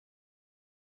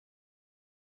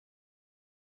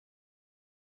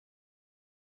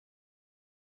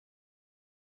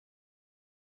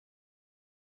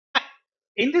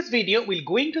In this video, we're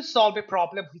going to solve a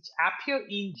problem which appeared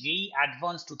in JEE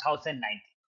Advance 2019.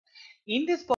 In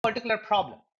this particular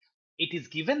problem, it is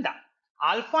given that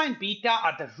alpha and beta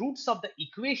are the roots of the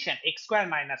equation x square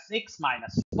minus x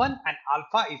minus 1 and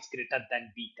alpha is greater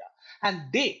than beta. And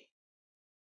they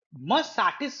must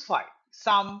satisfy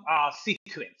some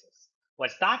sequences.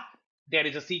 What's that? There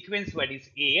is a sequence where it is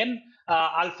an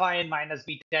alpha n minus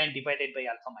beta n divided by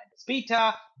alpha minus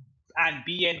beta, and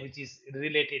bn, which is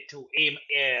related to an,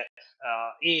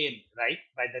 right,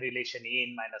 by the relation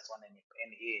an minus 1 and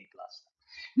an plus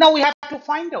 1. Now we have to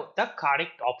find out the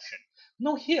correct option.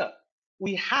 Now here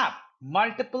we have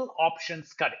multiple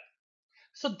options correct.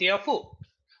 So therefore,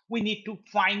 we need to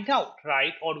find out,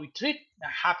 right, or we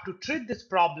have to treat this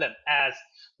problem as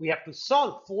we have to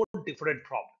solve 4 different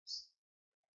problems.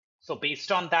 So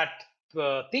based on that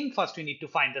thing, first we need to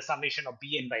find the summation of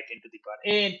bn by 10 to the power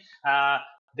n,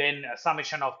 then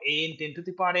summation of an 10 to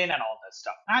the power n and all that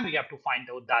stuff. And we have to find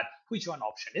out that which one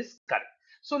option is correct.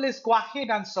 So let's go ahead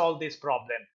and solve this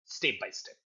problem step by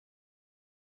step.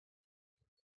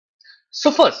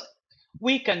 So first,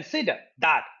 we consider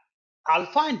that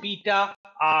alpha and beta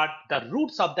are the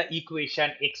roots of the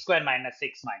equation x square minus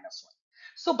x minus 1.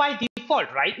 So by default,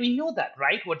 right, we know that,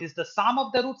 right, what is the sum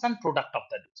of the roots and product of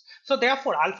the roots. So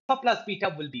therefore, alpha plus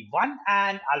beta will be 1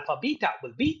 and alpha beta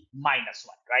will be minus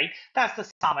 1, right? That's the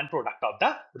sum and product of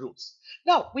the roots.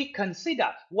 Now we consider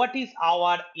what is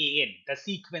our an, the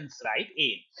sequence, right,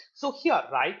 an. So here,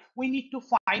 right, we need to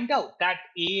find out that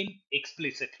an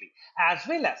explicitly, as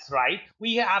well as, right,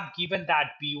 we have given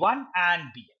that b1 and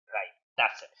bn.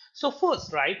 That's it. So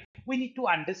first, right, we need to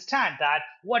understand that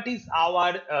what is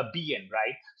our bn,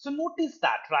 right? So notice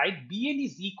that, right, bn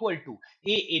is equal to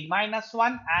an minus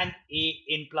 1 and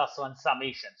an plus 1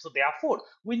 summation. So therefore,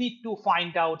 we need to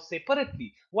find out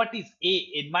separately what is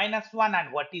an minus 1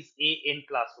 and what is an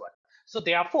plus 1. So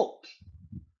therefore,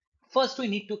 first, we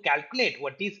need to calculate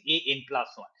what is an plus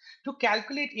 1. To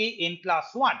calculate an plus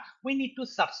 1, we need to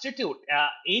substitute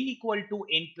n equal to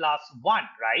n plus 1,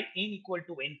 right? N equal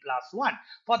to n plus 1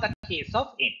 for the case of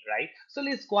n, right? So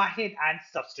let's go ahead and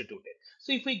substitute it.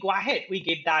 So if we go ahead, we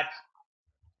get that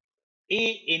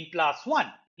an plus 1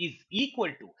 is equal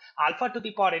to alpha to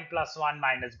the power n plus 1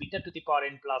 minus beta to the power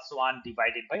n plus 1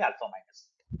 divided by alpha minus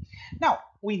beta. Now,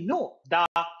 we know the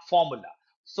formula.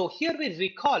 So here we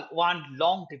recall one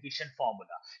long division formula.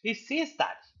 It says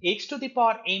that x to the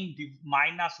power n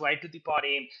minus y to the power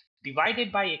n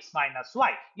divided by x minus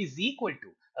y is equal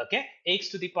to, okay, x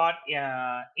to the power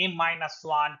m minus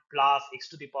 1 plus x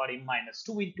to the power m minus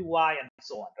 2 into y and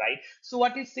so on, right? So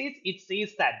what it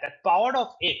says that the power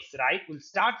of x, right, will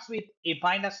start with a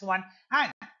minus 1,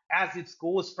 and as it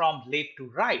goes from left to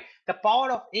right, the power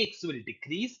of x will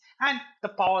decrease and the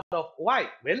power of y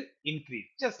will increase,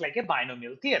 just like a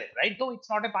binomial theorem, right? Though it's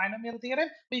not a binomial theorem,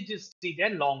 we just did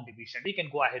a long division. We can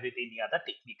go ahead with any other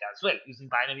technique as well. Using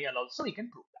binomial also, we can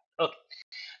prove that. Okay.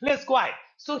 Let's go ahead.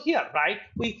 So here, right,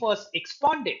 we first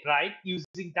expand it, right,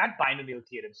 using that binomial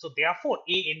theorem. So therefore,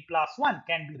 an plus 1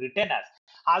 can be written as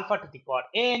alpha to the power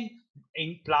n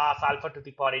plus alpha to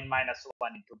the power n minus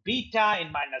 1 into beta,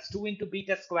 n minus 2 into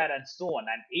beta square, and so on,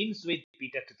 and ends with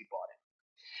beta to the power n.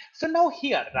 So now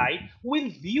here, right,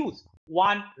 we'll use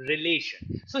one relation.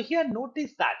 So here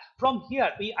notice that from here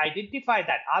we identify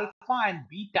that alpha and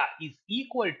beta is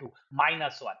equal to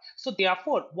minus 1. So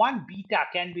therefore 1 beta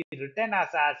can be written as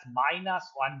minus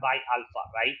 1 by alpha,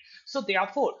 right? So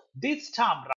therefore this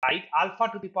term, right, alpha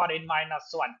to the power n minus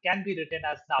 1 can be written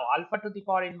as now alpha to the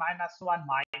power n minus 1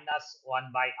 minus 1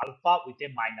 by alpha with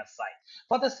a minus sign.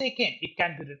 For the second, it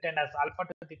can be written as alpha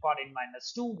to the power n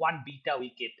minus 2, 1 beta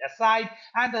we kept aside,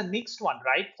 and the next one,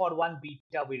 right, for 1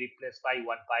 beta we replace by 1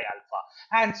 by alpha,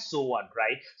 and so on,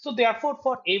 right? So therefore,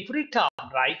 for every term,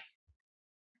 right,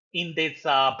 in this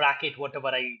bracket, whatever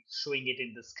I showing it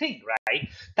in the screen, right,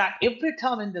 that every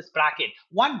term in this bracket,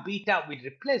 1 beta we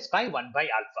replace by 1 by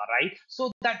alpha, right?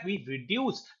 So that we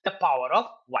reduce the power of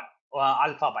 1,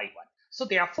 alpha by 1. So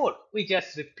therefore, we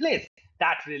just replace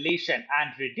that relation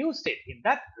and reduced it in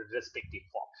that respective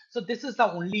form. So this is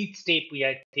the only step we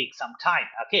have to take some time,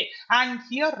 okay? And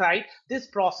here, right, this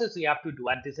process we have to do,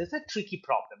 and this is a tricky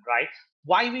problem, right?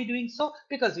 Why are we doing so?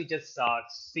 Because we just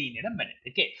seen in a minute,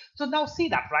 okay? So now see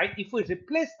that, right? If we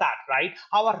replace that, right,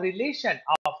 our relation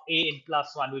of an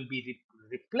plus 1 will be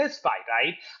replaced by,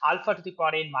 right, alpha to the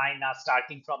power n minus,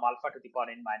 starting from alpha to the power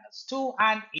n minus 2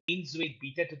 and ends with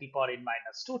beta to the power n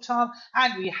minus 2 term,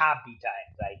 and we have beta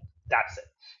n, right? That's it.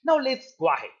 Now let's go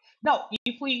ahead. Now,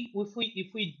 if we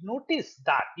notice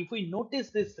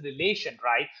this relation,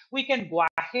 right, we can go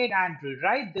ahead and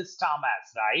rewrite this term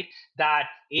as, right, that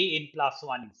a n plus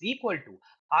 1 is equal to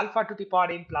alpha to the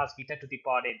power n plus beta to the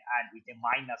power n, and with a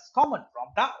minus common from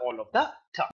the all of the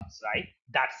terms, right?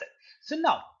 That's it. So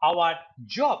now our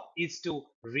job is to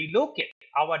relocate.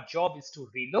 Our job is to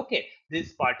relocate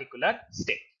this particular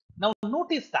state. Now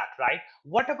notice that, right?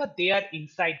 Whatever there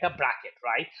inside the bracket,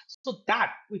 right? So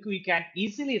that we can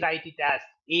easily write it as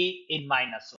a in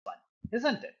minus 1,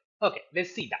 isn't it? Okay,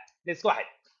 let's see that. Let's go ahead.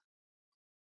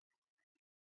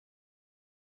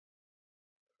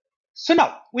 So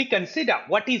now we consider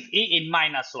what is a in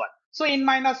minus 1. So in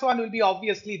minus 1 will be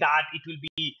obviously that it will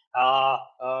be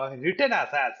written as,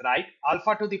 right,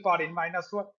 alpha to the power n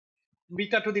minus 1,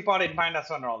 beta to the power n minus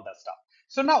 1, and all that stuff.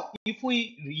 So now if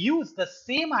we use the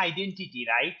same identity,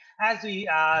 right, as we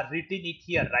written it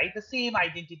here, right, the same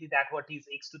identity, that what is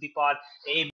x to the power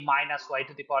a minus y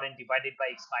to the power n divided by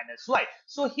x minus y.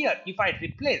 So here if I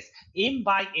replace m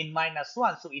by n minus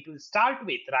 1, so it will start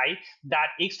with, right, that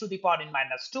x to the power n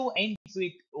minus 2 ends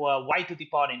with y to the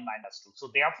power n minus 2.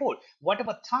 So therefore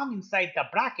whatever term inside the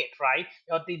bracket, right,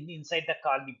 or inside the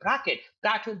curly bracket,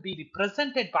 that will be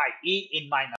represented by a n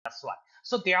minus 1.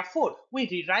 So therefore, we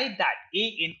rewrite that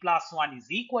a n plus 1 is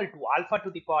equal to alpha to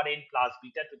the power n plus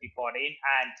beta to the power n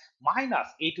and minus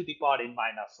a to the power n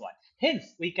minus 1.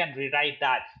 Hence, we can rewrite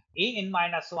that a n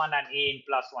minus 1 and a n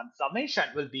plus 1 summation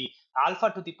will be alpha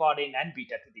to the power n and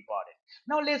beta to the power n.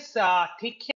 Now let's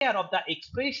take care of the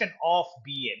expression of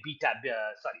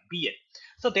bn.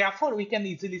 So therefore, we can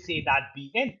easily say that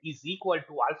bn is equal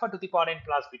to alpha to the power n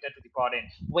plus beta to the power n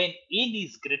when n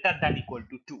is greater than equal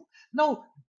to 2. Now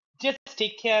just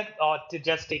take care, or to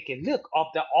just take a look of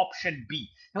the option B.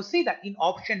 Now see that in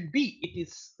option B,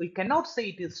 we cannot say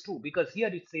it is true, because here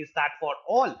it says that for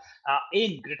all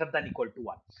n greater than equal to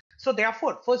 1. So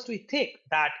therefore, first we take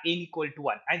that n equal to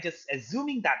 1 and just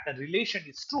assuming that the relation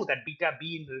is true, that beta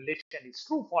b in relation is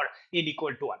true for n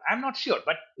equal to 1. I'm not sure,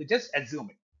 but we just assume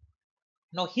it.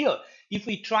 Now here, if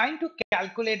we trying to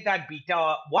calculate that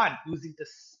beta 1 using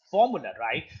this formula,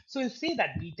 right? So we'll say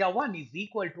that beta 1 is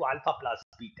equal to alpha plus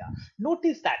beta.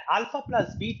 Notice that alpha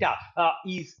plus beta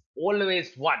is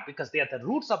always 1, because they are the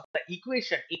roots of the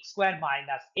equation x square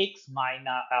minus x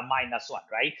minus 1,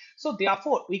 right? So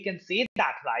therefore, we can say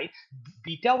that, right,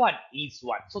 beta 1 is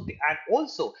 1. So and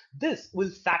also this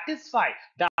will satisfy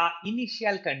the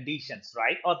initial conditions,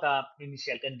 right? Or the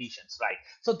initial conditions, right?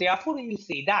 So therefore, we will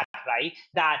say that, right,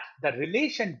 that the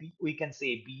relation we can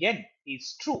say bn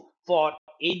is true for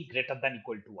n greater than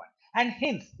equal to 1. And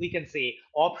hence, we can say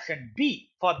option B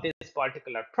for this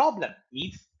particular problem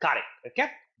is correct. Okay,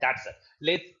 that's it.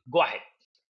 Let's go ahead.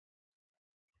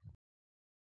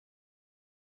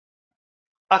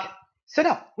 Okay, so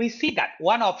now we see that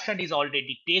one option is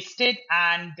already tested,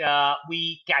 and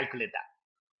we calculate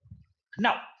that.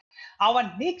 Now,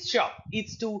 our next job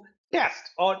is to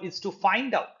test, or is to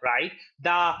find out, right,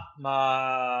 the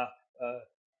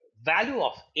value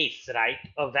of s, right,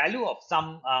 a value of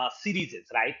some series,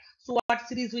 right? So what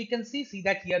series we can see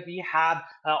that here we have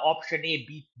option A,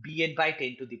 bn by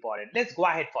 10 to the power n. Let's go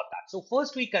ahead for that. So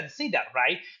first we consider,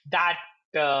 right, that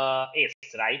s,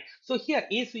 right? So here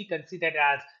s we consider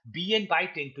as bn by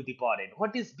 10 to the power n.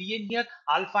 What is bn here?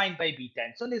 Alpha n by beta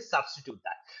n. So let's substitute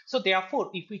that. So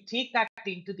therefore, if we take that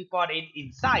 10 to the power n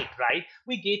inside, right,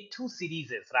 we get two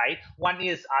series, right? One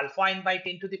is alpha n by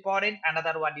 10 to the power n,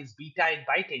 another one is beta n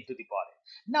by 10 to the power n.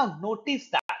 Now notice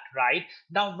that, right?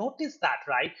 Now notice that,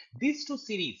 right? These two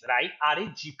series, right, are a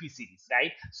GP series,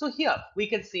 right? So here we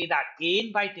can say that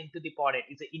n by 10 to the power n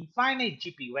is an infinite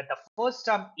GP where the first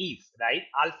term is, right,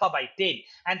 alpha by 10,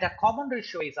 and the common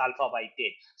ratio is alpha by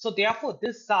 10. So therefore,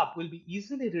 this sum will be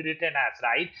easily rewritten as,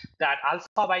 right, that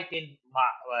alpha by 10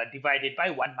 divided by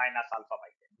 1 minus alpha by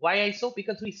 10. Why I so?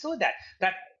 Because we saw that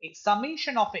a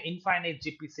summation of an infinite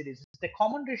GP series, the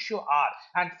common ratio R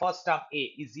and first term A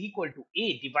is equal to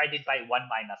A divided by 1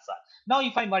 minus R. Now,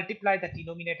 if I multiply the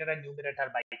denominator and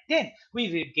numerator by 10,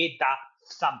 we will get the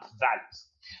sum values.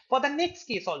 For the next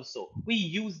case also, we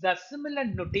use the similar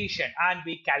notation and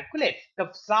we calculate the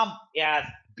sum as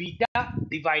beta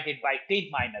divided by 10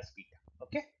 minus beta.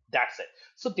 Okay, that's it.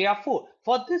 So therefore,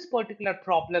 for this particular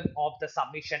problem of the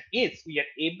summation is, we are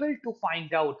able to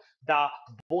find out the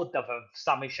both the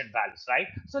summation values, right?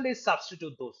 So let's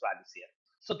substitute those values here.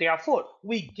 So therefore,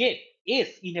 we get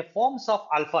s in a forms of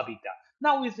alpha beta.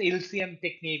 Now with LCM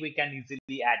technique, we can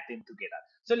easily add them together.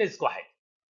 So let's go ahead.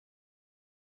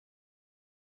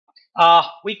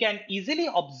 We can easily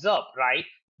observe, right,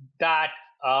 that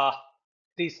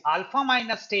this alpha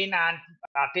minus 10 and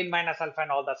 10 minus alpha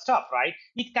and all the stuff, right?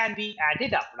 It can be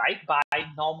added up, right, by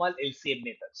normal LCM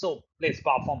method. So let's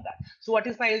perform that. So what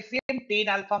is my LCM? 10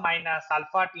 alpha minus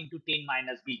alpha into 10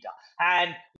 minus beta.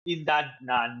 And in the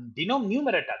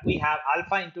numerator, we have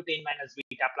alpha into 10 minus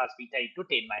beta plus beta into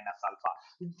 10 minus alpha.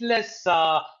 Let's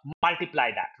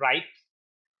multiply that, right?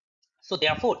 So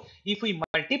therefore, if we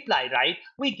multiply, right,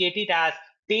 we get it as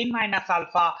 10 minus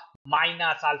alpha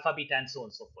minus alpha beta and so on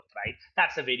and so forth, right?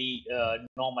 That's a very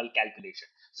normal calculation.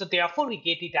 So therefore, we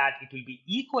get it at, it will be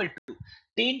equal to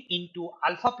 10 into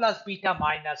alpha plus beta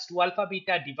minus 2 alpha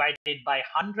beta divided by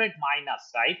 100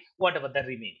 minus, right, whatever the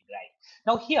remaining, right?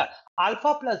 Now here,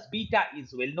 alpha plus beta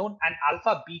is well known and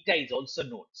alpha beta is also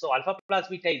known. So alpha plus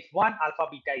beta is 1, alpha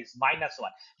beta is minus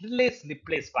 1. Let's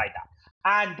replace by that.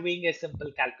 And doing a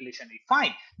simple calculation, we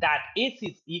find that S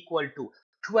is equal to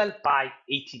 12 by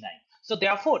 89. So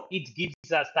therefore, it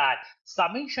gives us that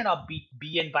summation of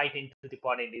bn by 10 to the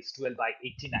power n is 12 by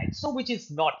 89. So which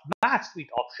is not matched with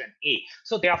option A.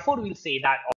 So therefore, we'll say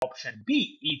that option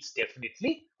B is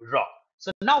definitely wrong.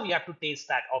 So now we have to test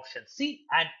that option C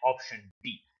and option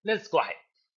D. Let's go ahead.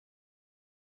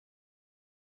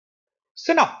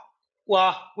 So now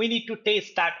we need to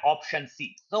test that option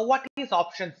C. So what is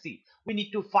option C? We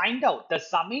need to find out the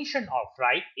summation of,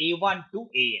 right, A1 to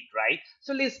AN, right?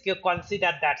 So let's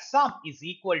consider that sum is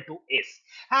equal to S.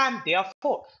 And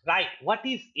therefore, right, what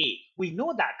is A? We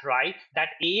know that, right, that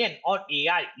AN or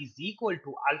AI is equal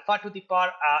to alpha to the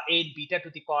power N, beta to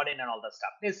the power N and all the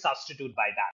stuff. Let's substitute by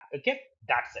that, okay?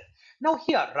 That's it. Now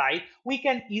here, right, we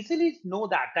can easily know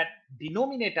that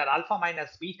denominator alpha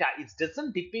minus beta is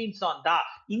doesn't depends on the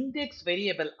index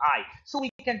variable I. So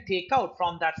we can take out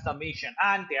from that summation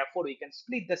and therefore we can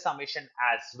split the summation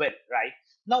as well, right?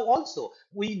 Now also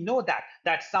we know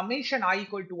that summation I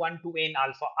equal to 1 to n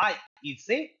alpha I is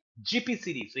a GP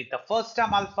series with the first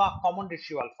term alpha, common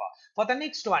ratio alpha. For the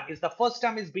next one is the first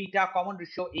term is beta, common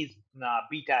ratio is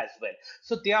beta as well.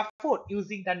 So therefore,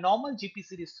 using the normal GP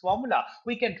series formula,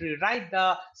 we can rewrite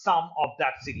the sum of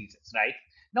that series, right?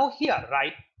 Now here,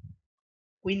 right,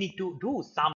 we need to do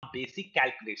some basic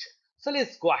calculation. So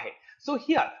let's go ahead. So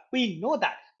here we know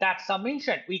that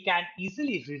summation we can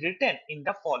easily rewritten in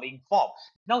the following form.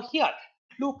 Now here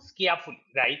looks carefully,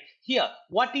 right? Here,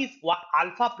 what is what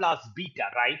alpha plus beta,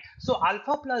 right? So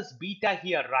alpha plus beta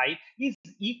here, right, is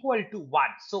equal to 1.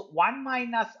 So 1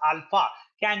 minus alpha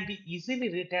can be easily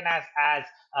written as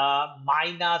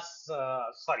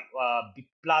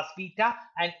plus beta,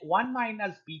 and 1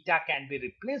 minus beta can be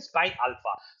replaced by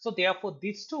alpha. So therefore,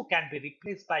 these two can be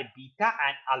replaced by beta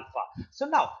and alpha. So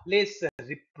now let's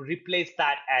replace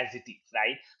that as it is,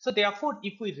 right? So therefore,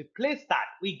 if we replace that,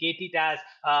 we get it as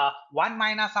 1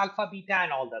 minus alpha beta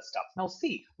and all the stuff. Now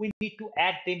see, we need to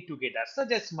add them together. So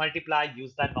just multiply,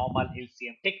 use the normal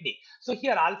LCM technique. So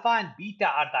here alpha and beta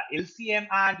are the LCM,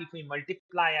 and if we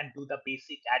multiply and do the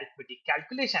basic arithmetic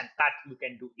calculation, that you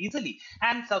can do easily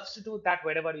and substitute that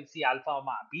wherever we see alpha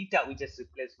beta, we just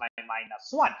replace by minus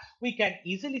 1. We can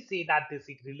easily say that this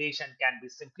relation can be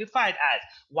simplified as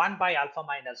 1 by alpha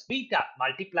minus beta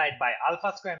multiplied by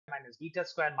alpha square minus beta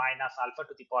square minus alpha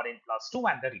to the power n plus 2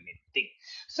 and the remaining thing.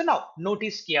 So now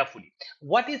notice carefully,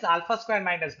 what is alpha square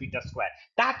minus beta square?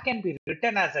 That can be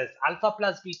written as alpha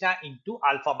plus beta into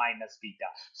alpha minus beta.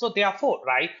 So therefore,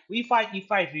 right, if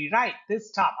I rewrite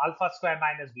this term alpha square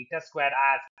minus beta square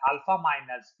as alpha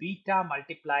minus beta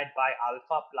multiplied by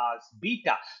alpha plus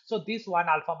beta, so this one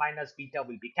alpha minus beta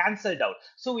will be cancelled out.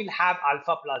 So we'll have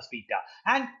alpha plus beta,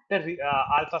 and the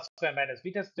alpha square minus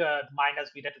beta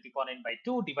to the power n by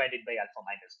 2 divided by alpha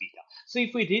minus beta. So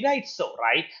if we rewrite so,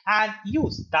 right, and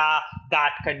use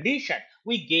that condition,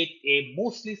 we get a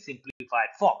mostly simplified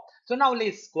form. So now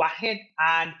let's go ahead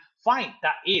and find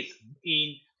the S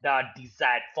in the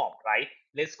desired form, right?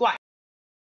 Let's go ahead.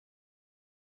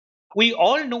 We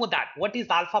all know that what is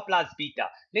alpha plus beta.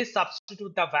 Let's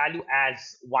substitute the value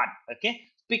as 1, okay?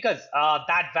 Because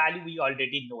that value we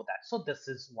already know that. So this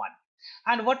is 1.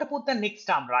 And what about the next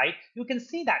term, right? You can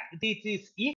see that this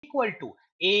is equal to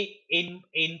a n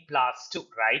plus 2,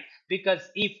 right? Because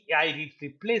if I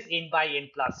replace n by n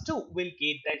plus 2, we'll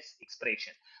get this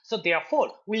expression. So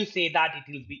therefore, we'll say that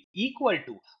it will be equal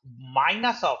to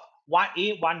minus of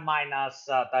 1 minus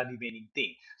the remaining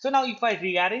thing. So now if I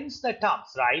rearrange the terms,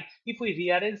 right, if we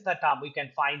rearrange the term, we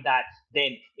can find that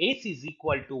then S is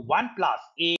equal to 1 plus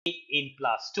a n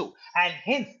plus 2, and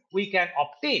hence we can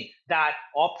obtain that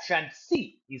option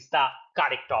C is the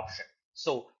correct option.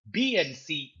 So B and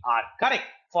C are correct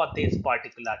for this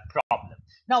particular problem.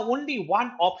 Now only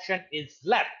one option is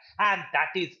left, and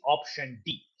that is option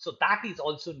D. So that is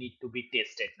also need to be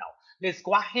tested now. Let's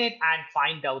go ahead and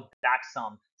find out that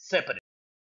sum separately.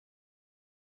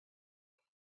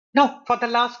 Now, for the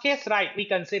last case, right, we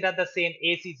consider the same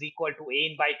S is equal to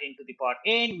n by 10 to the power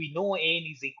n. We know n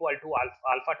is equal to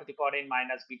alpha to the power n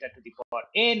minus beta to the power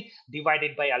n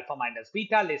divided by alpha minus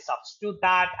beta. Let's substitute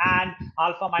that, and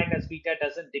alpha minus beta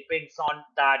doesn't depends on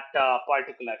that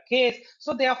particular case.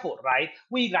 So therefore, right,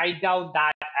 we write down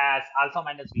that as alpha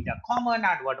minus beta common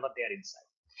and whatever they are inside.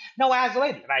 Now as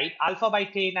well, right, alpha by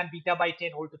 10 and beta by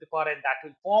 10 whole to the power n, that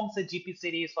will form a GP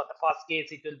series. For the first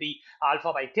case, it will be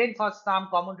alpha by 10 first term,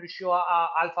 common ratio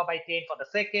alpha by 10. For the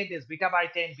second is beta by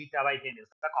 10, beta by 10 is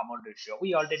the common ratio.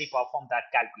 We already performed that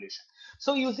calculation.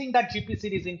 So using that GP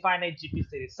series, infinite GP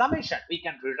series summation, we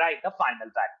can rewrite the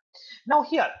final value. Now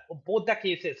here, both the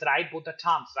cases, right, both the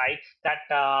terms, right, that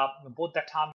both the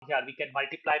term here, we can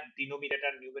multiply denominator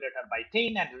and numerator by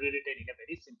 10 and rewrite it in a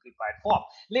very simplified form.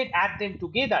 Let's add them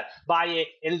together by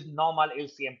a normal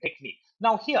LCM technique.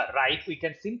 Now here, right, we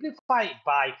can simplify it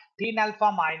by 10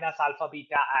 alpha minus alpha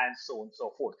beta and so on and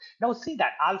so forth. Now see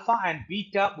that alpha and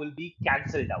beta will be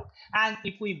cancelled out. And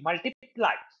if we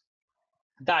multiply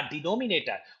the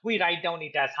denominator, we write down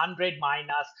it as 100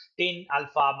 minus 10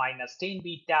 alpha minus 10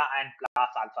 beta and plus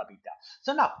alpha beta.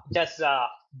 So now just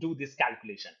do this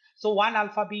calculation. So 1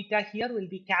 alpha beta here will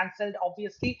be cancelled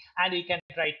obviously, and we can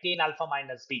write 10 alpha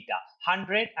minus beta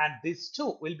 100, and this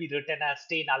 2 will be written as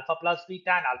 10 alpha plus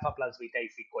beta, and alpha plus beta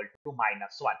is equal to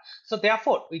minus 1. So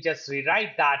therefore we just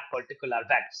rewrite that particular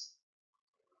values.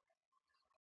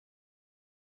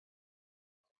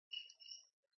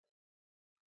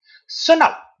 So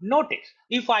now notice,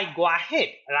 if I go ahead,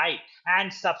 right,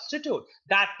 and substitute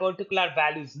that particular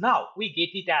values, now we get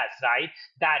it as, right,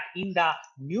 that in the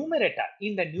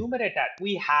numerator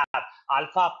we have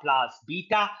alpha plus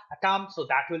beta term, so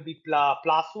that will be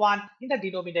plus 1. In the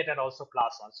denominator also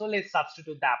plus 1. So let's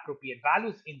substitute the appropriate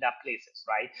values in the places,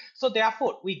 right? So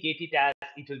therefore we get it as,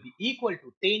 it will be equal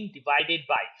to 10 divided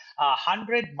by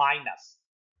 100 minus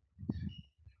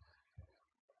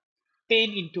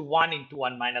 10 into 1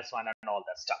 minus 1 and all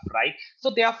that stuff, right? So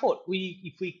therefore,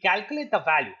 if we calculate the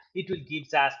value, it will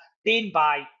gives us 10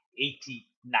 by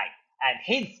 89, and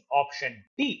hence option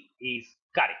D is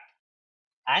correct.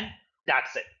 And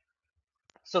that's it.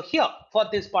 So here for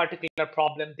this particular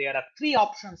problem, there are three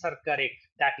options are correct.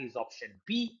 That is option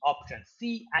B, option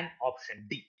C, and option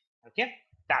D. Okay,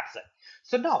 that's it.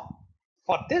 So now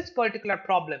for this particular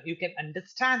problem, you can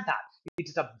understand that it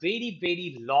is a very,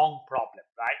 very long problem,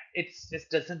 right? It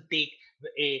doesn't take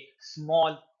a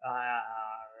small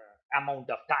amount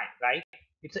of time, right?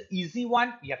 It's an easy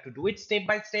one. You have to do it step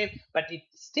by step, but it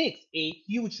takes a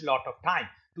huge lot of time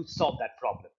to solve that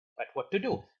problem. But what to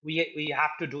do? We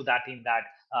have to do that in that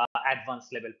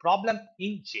advanced level problem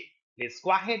in JEE. Let's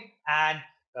go ahead and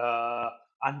uh,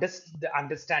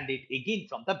 understand it again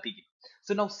from the beginning.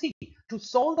 So now see, to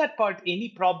solve that part, any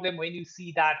problem when you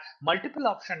see that multiple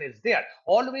option is there,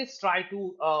 always try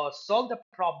to solve the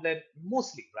problem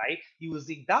mostly, right,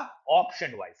 using the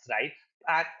option wise, right?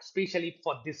 And especially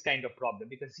for this kind of problem,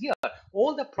 because here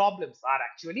all the problems are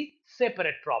actually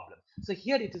separate problems. So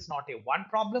here it is not a one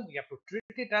problem. We have to treat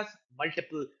it as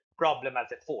multiple problem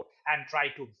as a four and try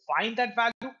to find that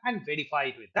value and verify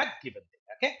it with that given thing.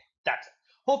 Okay, that's it.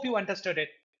 Hope you understood it.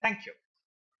 Thank you.